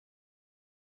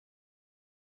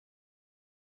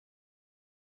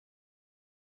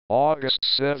August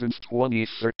 7th,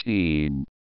 2013.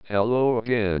 Hello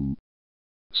again.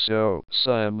 So,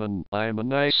 Simon, I'm a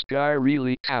nice guy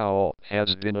really. Cowell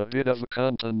has been a bit of a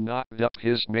cunt and knocked up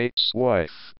his mate's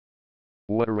wife.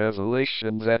 What a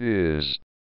revelation that is.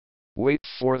 Wait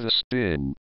for the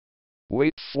spin.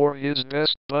 Wait for his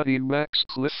best buddy Max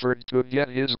Clifford to get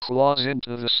his claws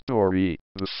into the story.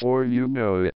 Before you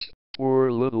know it,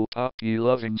 poor little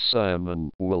puppy-loving Simon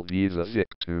will be the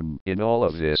victim in all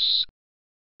of this.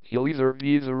 He'll either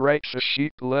be the righteous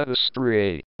sheep led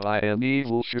astray by an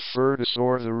evil shepherdess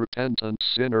or the repentant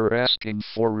sinner asking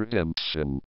for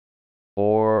redemption.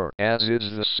 Or, as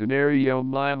is the scenario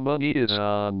my money is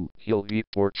on, he'll be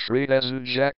portrayed as a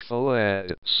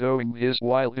jack-the-lad, sowing his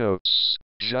wild oats,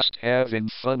 just having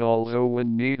fun, although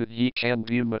when needed he can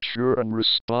be mature and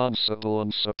responsible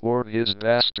and support his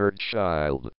bastard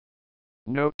child.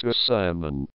 Note to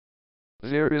Simon: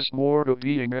 there is more to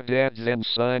being a dad than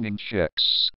signing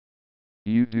checks.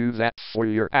 You do that for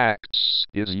your acts.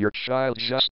 Is your child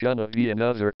just gonna be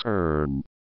another turn?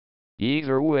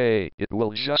 Either way, it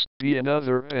will just be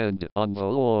another end on the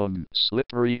long,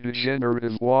 slippery,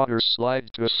 degenerative water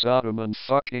slide to Soddom and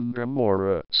fucking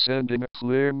Gommorra, sending a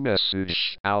clear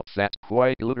message out that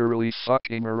quite literally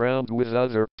fucking around with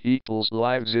other people's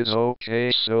lives is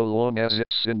okay so long as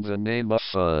it's in the name of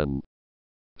fun.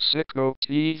 Sicko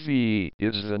TV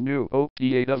is the new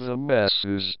opiate of the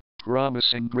masses,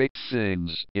 promising great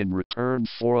things in return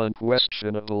for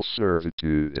unquestionable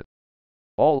servitude.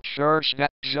 All charged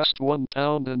at just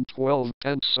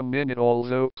 £1.12 a minute,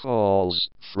 although calls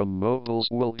from mobiles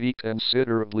will be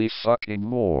considerably fucking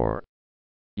more.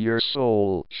 Your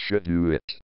soul should do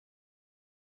it.